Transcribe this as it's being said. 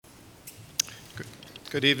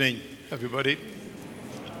Good evening, everybody,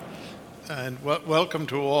 and welcome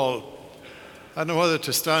to all. I don't know whether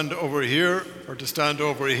to stand over here or to stand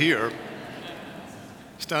over here.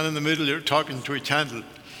 Stand in the middle, you're talking to a candle.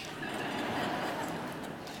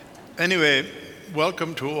 Anyway,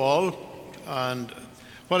 welcome to all, and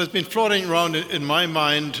what has been floating around in my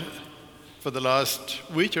mind for the last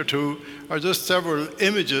week or two are just several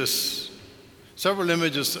images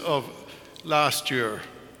of last year.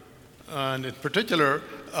 And in particular,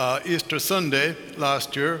 Easter Sunday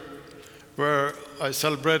last year, where I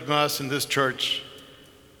celebrated Mass in this church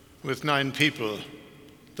with 9 people.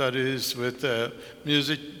 That is, with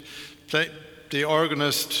music, the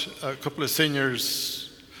organist, a couple of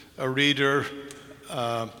singers, a reader,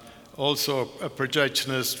 also a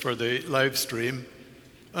projectionist for the live stream,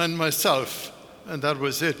 and myself, and that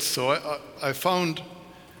was it. So I found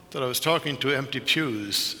that I was talking to empty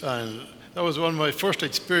pews, and that was one of my first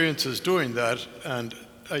experiences doing that, and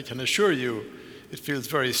I can assure you it feels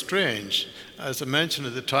very strange. As I mentioned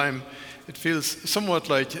at the time, it feels somewhat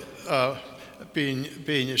like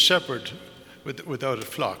being a shepherd without a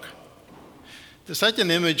flock. The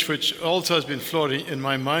second image, which also has been floating in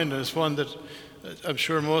my mind, is one that I'm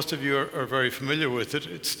sure most of you are very familiar with it.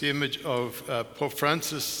 It's the image of Pope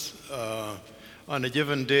Francis on a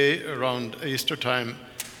given day around Easter time,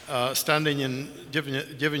 standing and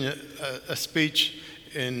giving a speech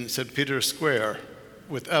in St. Peter's Square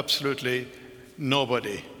with absolutely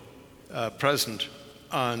nobody present.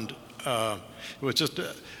 And it was just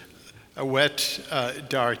a wet,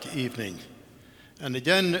 dark evening. And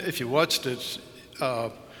again, if you watched it,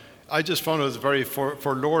 I just found it was a very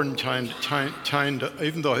forlorn kind,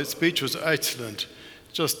 even though his speech was excellent.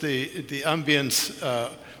 Just the ambience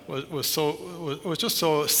was just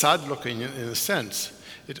so sad looking in a sense.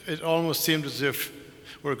 It almost seemed as if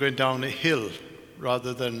we're going down a hill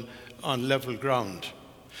rather than on level ground.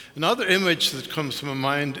 Another image that comes to my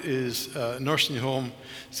mind is a nursing home,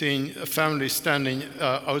 seeing a family standing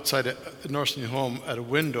outside a nursing home at a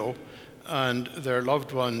window and their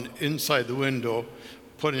loved one inside the window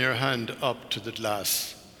putting her hand up to the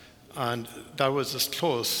glass. And that was as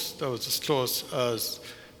close as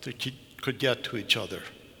they could get to each other.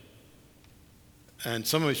 And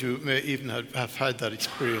some of you may even have had that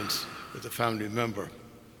experience with a family member.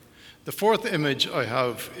 The fourth image I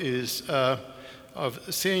have is of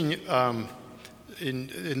seeing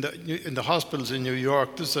in the hospitals in New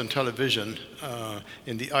York, this is on television,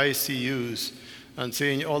 in the ICUs, and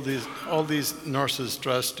seeing all these nurses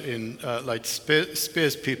dressed in like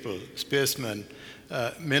space people, spacemen,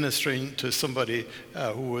 ministering to somebody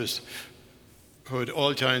who had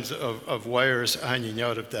all kinds of wires hanging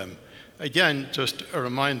out of them. Again, just a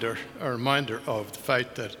reminder of the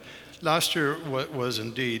fact that last year was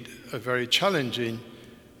indeed a very challenging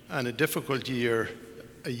and a difficult year,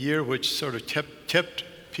 a year which sort of kept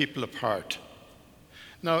people apart.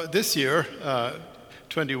 Now, this year,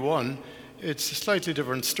 21, it's a slightly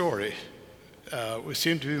different story. We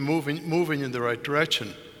seem to be moving in the right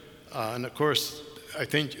direction, and of course, I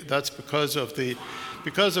think that's because of the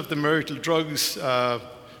miracle drugs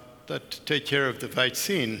that take care of the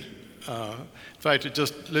vaccine. In fact, I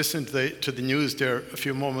just listened to the news there a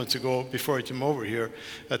few moments ago before I came over here.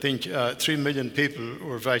 I think 3 million people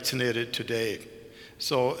were vaccinated today.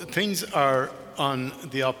 So things are on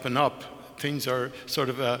the up and up. Things are sort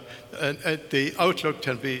of, the outlook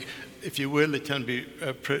can be, if you will, it can be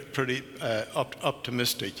pretty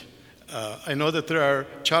optimistic. I know that there are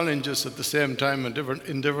challenges at the same time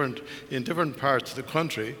in different parts of the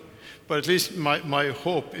country, but at least my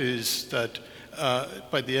hope is that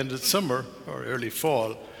by the end of the summer or early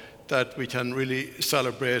fall, that we can really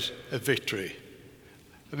celebrate a victory,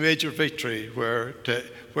 a major victory where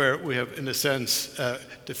we have, in a sense,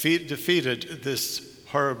 defeated this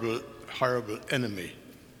horrible enemy.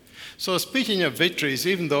 So speaking of victories,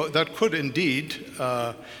 even though that could indeed,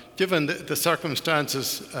 given the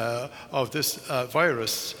circumstances of this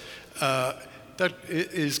virus, that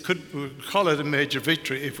we call it a major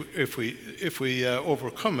victory if we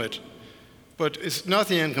overcome it. But it's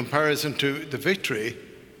nothing in comparison to the victory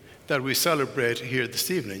that we celebrate here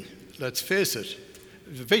this evening. Let's face it,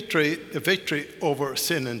 the victory over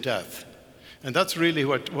sin and death. And that's really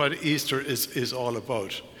what Easter is all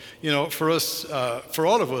about. You know, for us, for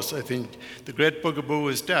all of us, I think the great bugaboo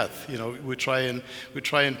is death. You know, we try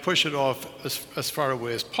and push it off as far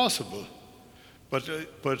away as possible, but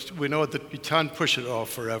we know that we can't push it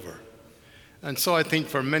off forever. And so I think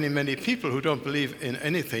for many people who don't believe in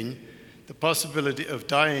anything, the possibility of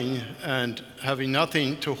dying and having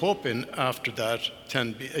nothing to hope in after that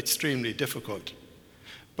can be extremely difficult.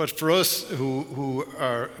 But for us who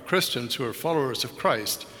are Christians, who are followers of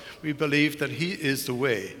Christ, we believe that he is the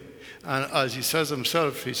way. And as he says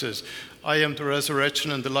himself, he says, I am the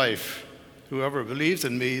resurrection and the life. Whoever believes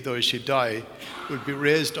in me, though he should die, will be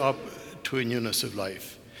raised up to a newness of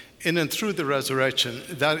life. In and through the resurrection,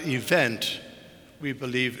 that event, we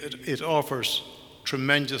believe it offers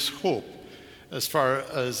tremendous hope as far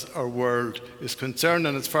as our world is concerned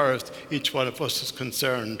and as far as each one of us is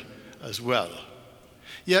concerned as well.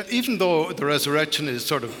 Yet, even though the resurrection is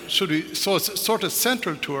sort of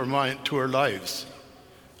central to our mind, to our lives,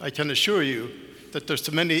 I can assure you that there's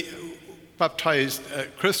so many baptized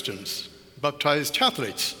Christians, baptized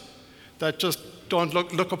Catholics, that just don't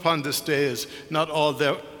look upon this day as not all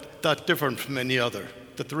that different from any other,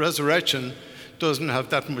 that the resurrection doesn't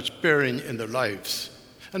have that much bearing in their lives.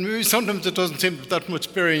 And maybe sometimes it doesn't seem that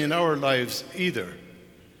much bearing in our lives either.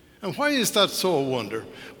 And why is that so, I wonder?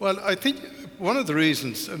 Well, I think one of the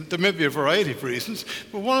reasons, there may be a variety of reasons,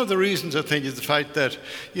 but one of the reasons I think is the fact that,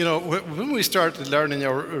 when we started learning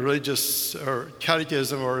our religious or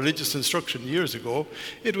catechism or religious instruction years ago,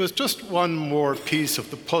 it was just one more piece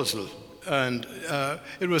of the puzzle. And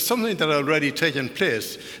it was something that had already taken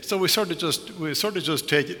place. So we sort of just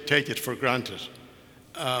take it for granted.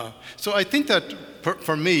 So I think that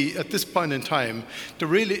for me, at this point in time, to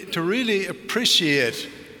really appreciate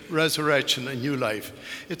resurrection and new life,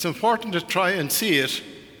 it's important to try and see it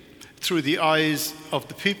through the eyes of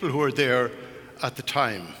the people who were there at the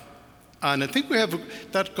time. And I think we have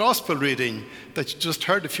that gospel reading that you just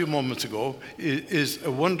heard a few moments ago is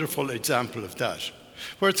a wonderful example of that,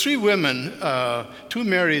 where three women, two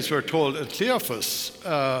Marys were told, and Cleophas,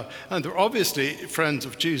 and they're obviously friends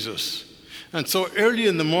of Jesus. And so early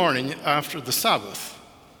in the morning after the Sabbath,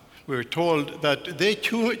 we were told that they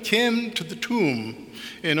came to the tomb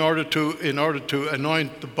in order to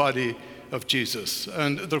anoint the body of Jesus.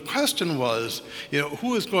 And their question was,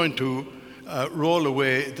 who is going to roll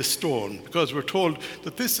away the stone? Because we're told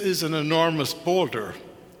that this is an enormous boulder.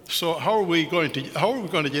 So how are we going to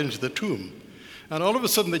get into the tomb? And all of a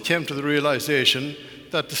sudden they came to the realization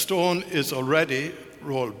that the stone is already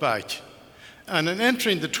rolled back. And in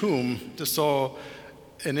entering the tomb, they saw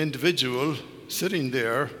an individual sitting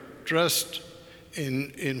there dressed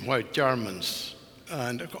in white garments.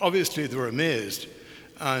 And obviously they were amazed.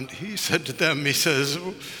 And he said to them, he says,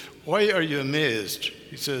 why are you amazed?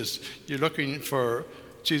 He says, you're looking for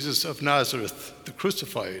Jesus of Nazareth, the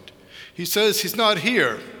crucified. He says, he's not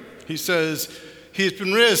here. He says, he's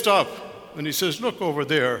been raised up. And he says, look over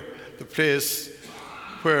there, the place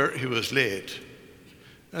where he was laid.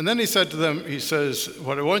 And then he said to them, he says,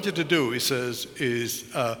 what I want you to do, he says, is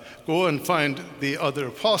go and find the other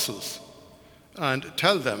apostles and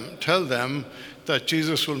tell them that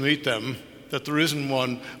Jesus will meet them, that the risen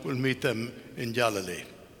one will meet them in Galilee.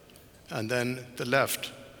 And then they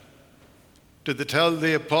left. Did they tell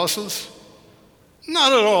the apostles?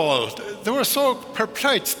 Not at all. They were so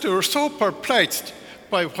perplexed. They were so perplexed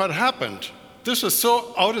by what happened. This was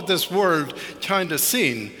so out of this world kind of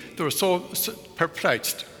scene. They were so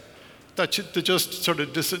perplexed that they just sort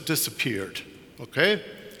of disappeared. Okay?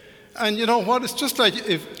 And you know what? It's just like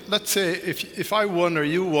let's say if I won or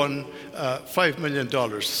you won $5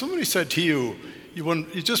 million. Somebody said to you,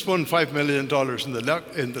 you just won $5 million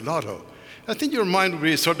in the lotto. I think your mind would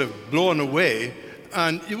be sort of blown away,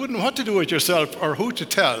 and you wouldn't know what to do with yourself or who to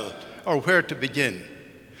tell or where to begin.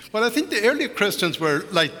 Well, I think the early Christians were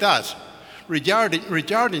like that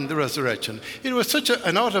regarding the resurrection. It was such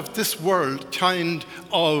an out-of-this-world kind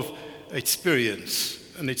of experience,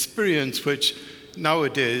 an experience which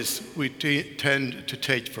nowadays we tend to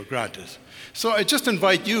take for granted. So I just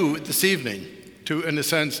invite you this evening to, in a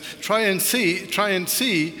sense, try and see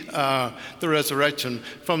the resurrection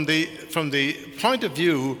from the point of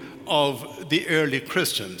view of the early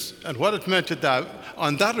Christians and what it meant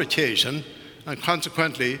on that occasion, and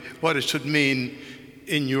consequently what it should mean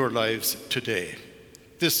in your lives today.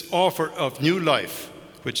 This offer of new life,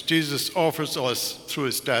 which Jesus offers us through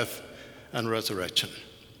his death and resurrection.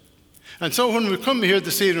 And so when we come here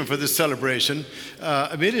this evening for this celebration,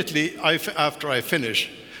 immediately after I finish,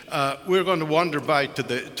 we're going to wander back to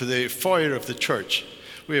the foyer of the church.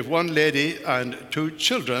 We have one lady and two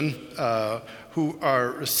children who are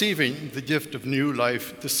receiving the gift of new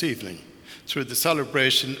life this evening through the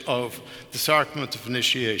celebration of the sacrament of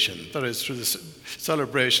initiation, that is, through the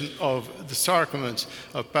celebration of the sacraments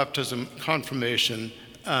of baptism, confirmation,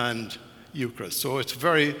 and Eucharist. So it's a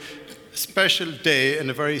very special day and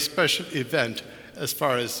a very special event as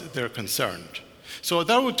far as they're concerned. So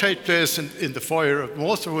that will take place in the foyer,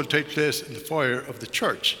 most of it will take place in the foyer of the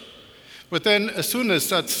church. But then as soon as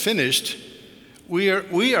that's finished, we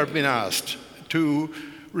are being asked to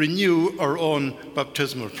renew our own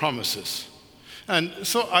baptismal promises. And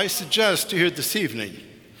so I suggest here this evening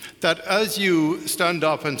that as you stand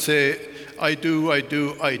up and say, I do, I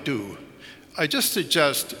do, I do, I just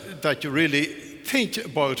suggest that you really think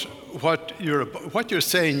about what you're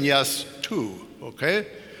saying yes to, okay?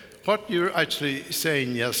 What you're actually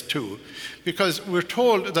saying yes to. Because we're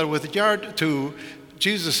told that with regard to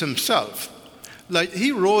Jesus himself, like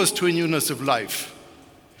he rose to a newness of life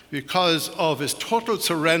because of his total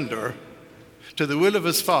surrender to the will of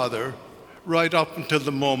his Father right up until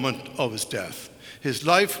the moment of his death. His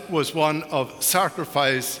life was one of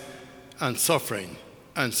sacrifice and suffering.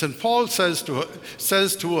 And St. Paul says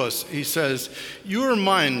to us, he says, your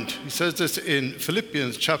mind, he says this in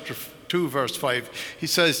Philippians chapter 2, verse 5, he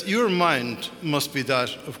says, your mind must be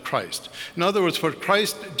that of Christ. In other words, what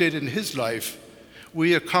Christ did in his life,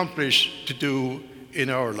 we accomplish to do in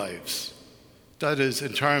our lives. That is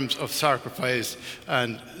in terms of sacrifice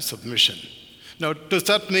and submission. Now, does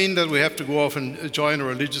that mean that we have to go off and join a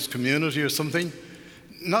religious community or something?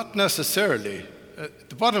 Not necessarily.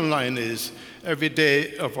 The bottom line is, every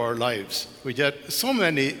day of our lives, we get so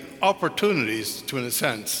many opportunities to, in a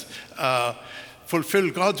sense, fulfill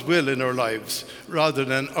God's will in our lives rather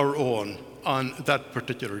than our own on that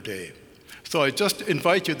particular day. So I just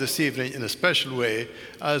invite you this evening in a special way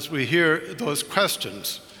as we hear those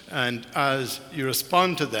questions and as you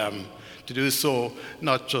respond to them, to do so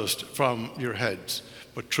not just from your heads,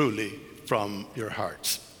 but truly from your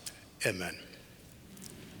hearts. Amen.